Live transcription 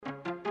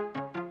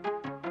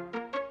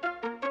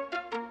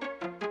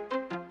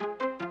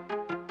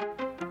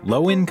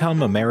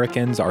Low-income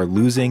Americans are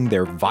losing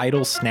their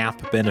vital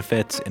SNAP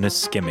benefits in a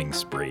skimming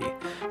spree.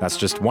 That's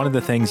just one of the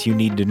things you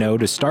need to know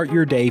to start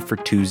your day for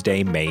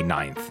Tuesday, May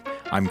 9th.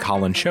 I'm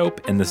Colin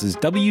Shope, and this is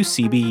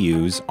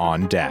WCBU's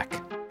On Deck.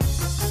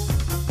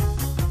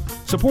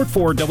 Support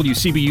for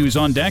WCBU's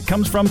On Deck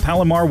comes from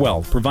Palomar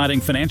Wealth,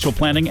 providing financial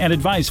planning and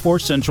advice for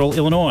Central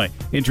Illinois.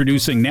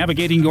 Introducing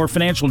Navigating Your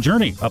Financial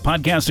Journey, a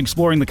podcast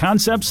exploring the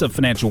concepts of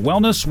financial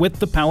wellness with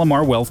the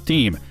Palomar Wealth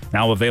team.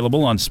 Now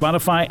available on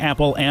Spotify,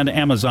 Apple, and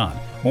Amazon.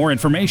 More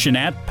information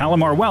at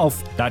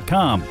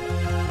palomarwealth.com.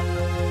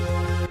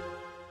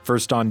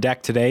 First on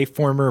deck today,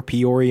 former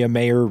Peoria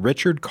Mayor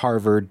Richard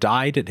Carver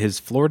died at his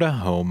Florida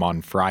home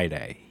on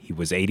Friday. He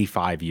was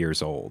 85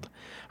 years old.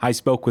 I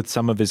spoke with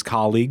some of his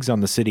colleagues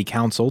on the city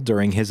council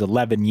during his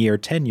 11-year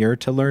tenure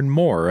to learn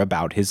more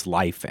about his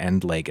life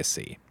and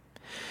legacy.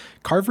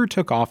 Carver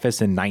took office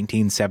in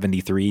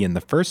 1973 in the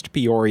first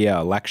Peoria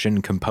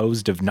election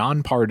composed of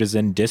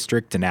nonpartisan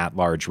district and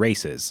at-large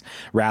races,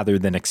 rather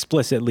than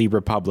explicitly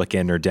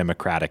Republican or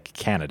Democratic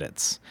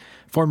candidates.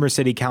 Former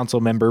City Council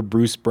member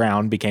Bruce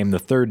Brown became the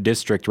 3rd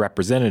District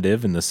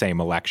representative in the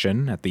same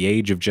election at the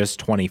age of just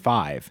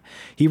 25.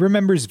 He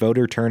remembers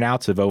voter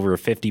turnouts of over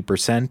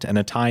 50% and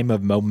a time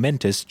of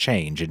momentous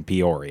change in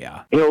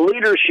Peoria.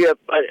 Leadership,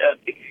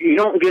 you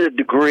don't get a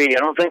degree. I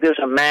don't think there's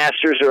a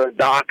master's or a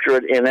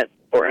doctorate in it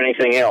or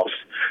anything else.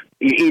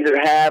 You either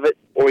have it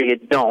or you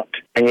don't,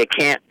 and you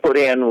can't put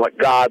in what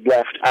God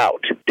left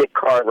out. Dick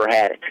Carver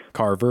had it.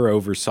 Carver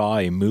oversaw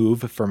a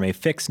move from a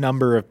fixed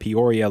number of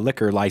Peoria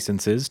liquor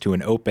licenses to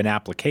an open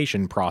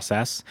application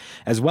process,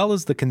 as well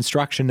as the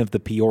construction of the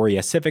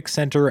Peoria Civic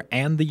Center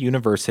and the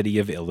University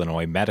of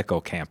Illinois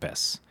Medical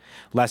Campus.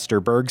 Lester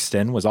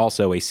Bergston was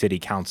also a city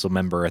council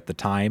member at the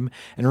time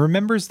and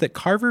remembers that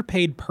Carver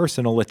paid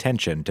personal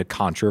attention to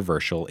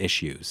controversial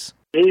issues.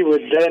 He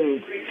would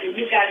then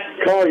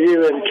call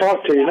you and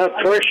talk to you, not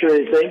pressure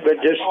anything, but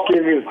just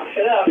give you,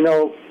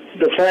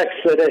 the facts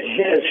that as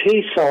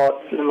he saw it.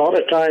 A lot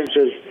of times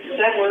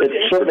it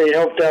certainly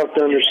helped out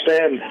to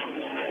understand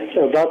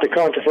about the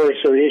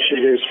controversial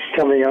issues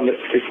coming on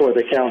before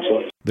the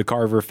council. The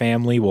Carver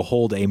family will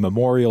hold a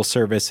memorial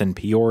service in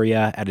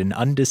Peoria at an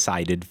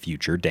undecided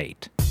future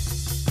date.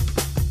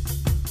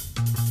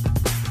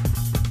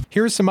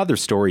 Here are some other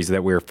stories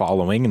that we're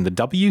following in the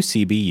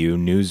WCBU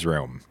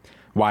newsroom.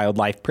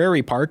 Wildlife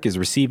Prairie Park is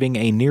receiving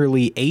a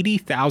nearly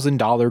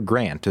 $80,000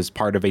 grant as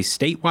part of a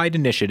statewide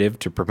initiative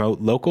to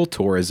promote local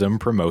tourism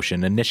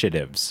promotion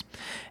initiatives.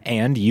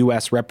 And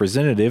U.S.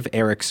 Representative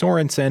Eric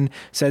Sorensen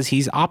says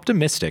he's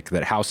optimistic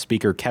that House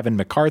Speaker Kevin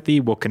McCarthy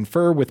will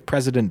confer with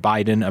President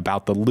Biden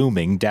about the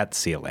looming debt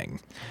ceiling.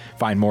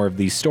 Find more of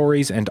these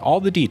stories and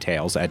all the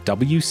details at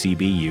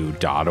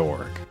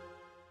WCBU.org.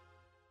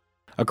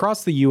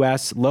 Across the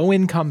U.S.,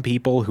 low-income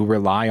people who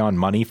rely on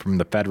money from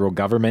the federal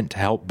government to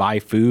help buy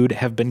food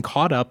have been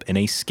caught up in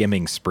a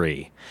skimming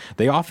spree.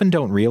 They often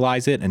don't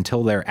realize it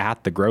until they're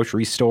at the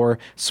grocery store,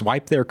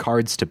 swipe their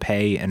cards to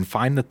pay, and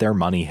find that their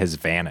money has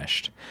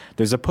vanished.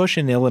 There's a push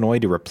in Illinois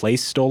to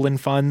replace stolen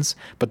funds,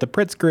 but the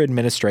Pritzker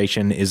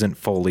administration isn't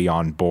fully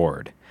on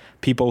board.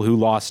 People who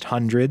lost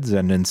hundreds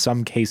and in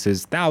some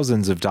cases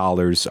thousands of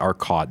dollars are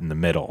caught in the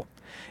middle.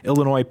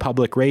 Illinois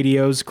Public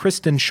Radio's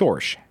Kristen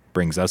Schorsch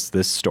brings us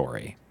this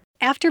story.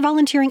 After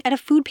volunteering at a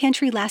food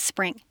pantry last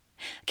spring,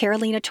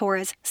 Carolina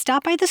Torres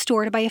stopped by the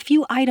store to buy a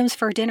few items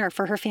for dinner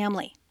for her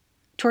family: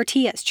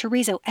 tortillas,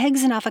 chorizo,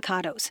 eggs, and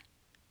avocados.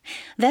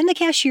 Then the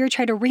cashier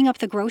tried to ring up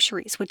the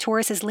groceries with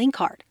Torres' link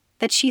card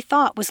that she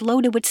thought was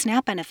loaded with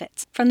SNAP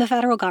benefits from the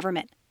federal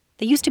government.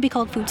 They used to be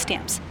called food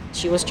stamps.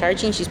 She was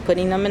charging, she's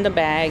putting them in the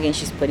bag, and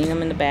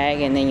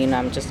then,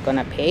 I'm just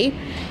gonna pay.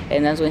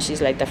 And that's when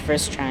she's like, the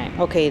first time,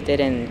 okay, it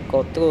didn't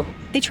go through.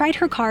 They tried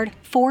her card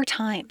 4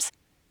 times.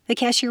 The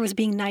cashier was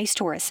being nice,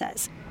 Torres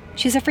says.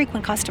 She's a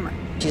frequent customer.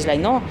 She's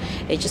like, no,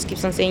 it just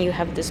keeps on saying you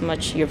have this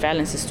much, your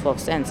balance is 12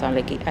 cents. I'm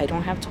like, I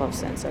don't have 12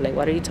 cents. I'm like,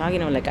 what are you talking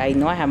about? Like, I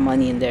know I have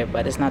money in there,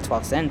 but it's not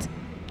 12 cents.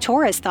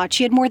 Torres thought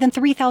she had more than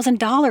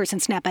 $3,000 in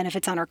SNAP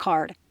benefits on her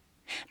card.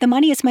 The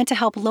money is meant to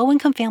help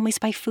low-income families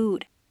buy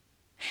food.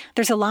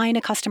 There's a line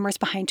of customers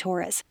behind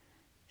Torres,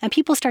 and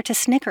people start to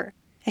snicker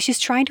as she's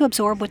trying to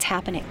absorb what's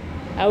happening.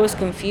 I was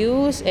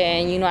confused,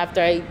 and, after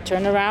I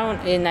turned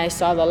around and I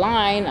saw the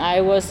line,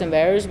 I was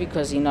embarrassed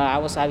because, I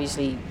was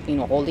obviously,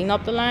 holding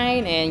up the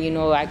line, and,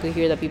 I could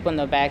hear the people in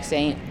the back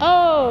saying,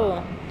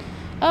 oh,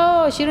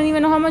 she don't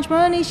even know how much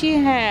money she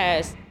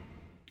has.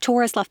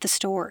 Torres left the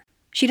store.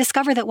 She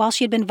discovered that while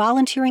she had been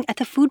volunteering at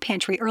the food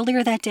pantry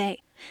earlier that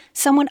day,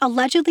 someone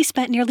allegedly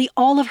spent nearly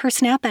all of her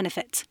SNAP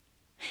benefits.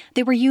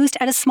 They were used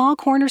at a small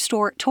corner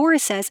store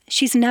Torres says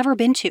she's never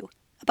been to,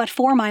 about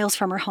 4 miles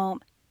from her home.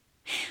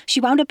 She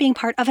wound up being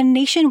part of a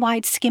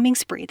nationwide skimming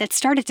spree that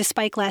started to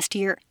spike last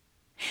year.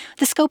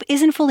 The scope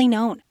isn't fully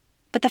known,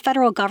 but the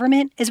federal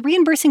government is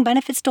reimbursing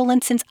benefits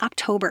stolen since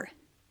October.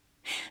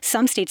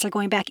 Some states are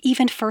going back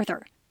even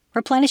further,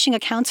 replenishing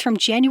accounts from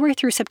January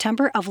through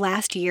September of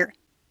last year.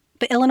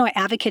 But Illinois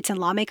advocates and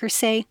lawmakers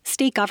say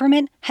state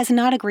government has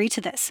not agreed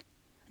to this.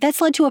 That's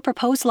led to a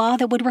proposed law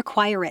that would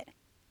require it.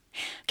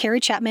 Carrie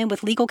Chapman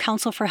with Legal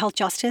Counsel for Health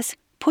Justice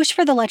pushed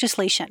for the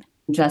legislation.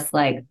 Just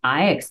like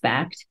I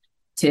expect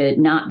to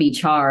not be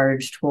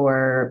charged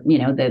for,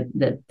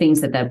 the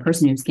things that the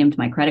person who skimmed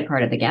my credit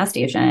card at the gas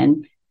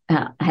station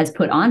has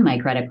put on my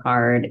credit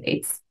card,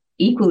 it's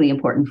equally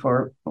important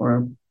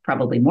or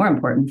probably more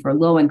important for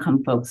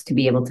low-income folks to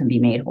be able to be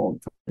made whole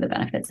for the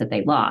benefits that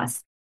they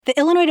lost. The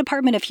Illinois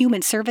Department of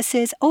Human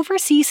Services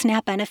oversees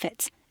SNAP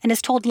benefits and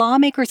has told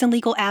lawmakers and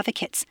legal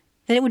advocates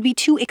that it would be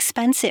too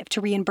expensive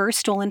to reimburse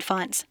stolen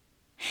funds.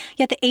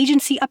 Yet the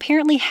agency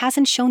apparently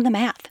hasn't shown the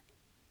math.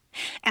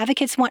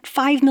 Advocates want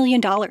 $5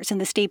 million in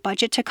the state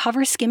budget to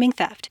cover skimming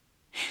theft.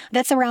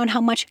 That's around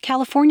how much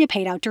California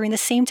paid out during the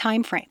same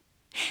time frame.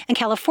 And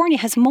California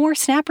has more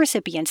SNAP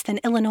recipients than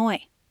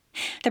Illinois.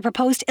 The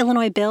proposed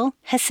Illinois bill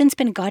has since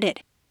been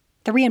gutted,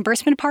 the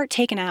reimbursement part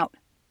taken out.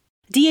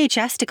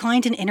 DHS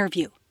declined an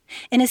interview.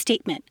 In a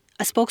statement,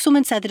 a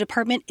spokeswoman said the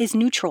department is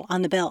neutral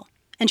on the bill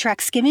and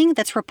tracks skimming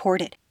that's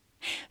reported.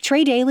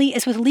 Trey Daly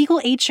is with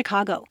Legal Aid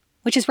Chicago,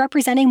 which is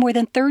representing more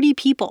than 30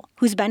 people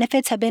whose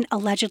benefits have been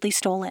allegedly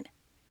stolen.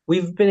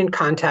 We've been in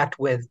contact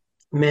with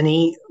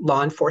many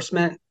law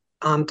enforcement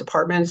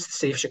departments, the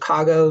city of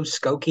Chicago,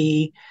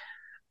 Skokie,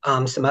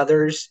 some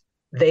others.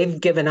 They've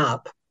given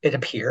up, it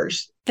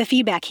appears. The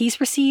feedback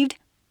he's received?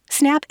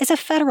 SNAP is a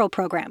federal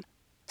program,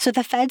 so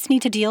the feds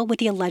need to deal with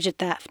the alleged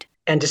theft.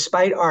 And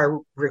despite our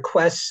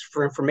requests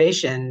for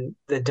information,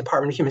 the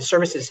Department of Human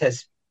Services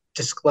has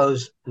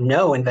disclosed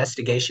no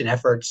investigation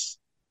efforts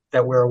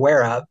that we're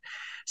aware of.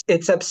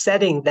 It's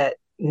upsetting that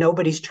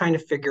nobody's trying to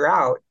figure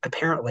out,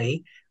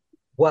 apparently,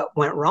 what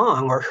went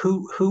wrong or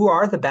who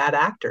are the bad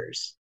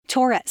actors.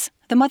 Torres,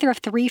 the mother of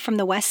 3 from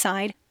the West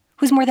Side,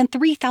 whose more than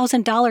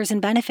 $3,000 in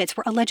benefits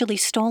were allegedly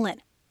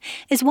stolen,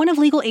 is one of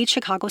Legal Aid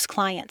Chicago's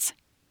clients.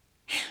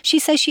 She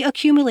says she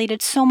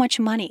accumulated so much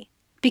money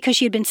because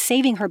she had been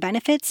saving her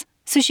benefits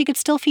so she could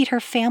still feed her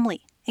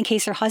family in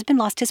case her husband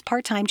lost his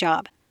part-time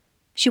job.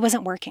 She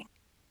wasn't working.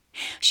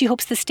 She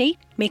hopes the state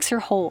makes her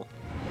whole.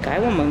 I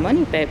want my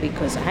money back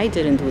because I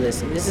didn't do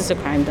this. This is a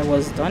crime that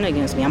was done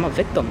against me. I'm a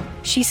victim.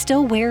 She's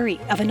still wary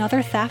of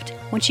another theft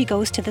when she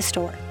goes to the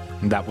store.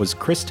 That was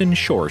Kristen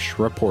Schorsch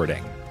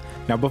reporting.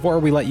 Now, before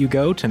we let you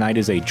go, tonight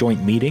is a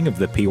joint meeting of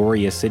the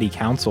Peoria City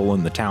Council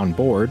and the Town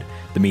Board.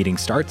 The meeting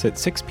starts at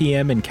 6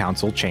 p.m. in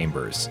Council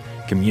Chambers.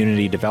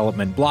 Community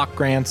development block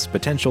grants,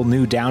 potential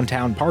new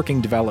downtown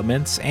parking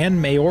developments,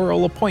 and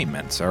mayoral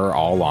appointments are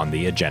all on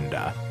the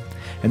agenda.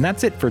 And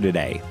that's it for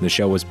today. The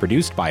show was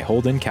produced by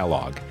Holden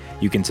Kellogg.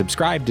 You can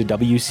subscribe to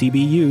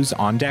WCBU's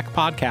On Deck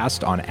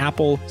podcast on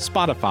Apple,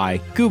 Spotify,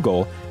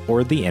 Google,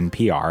 or the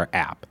NPR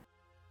app.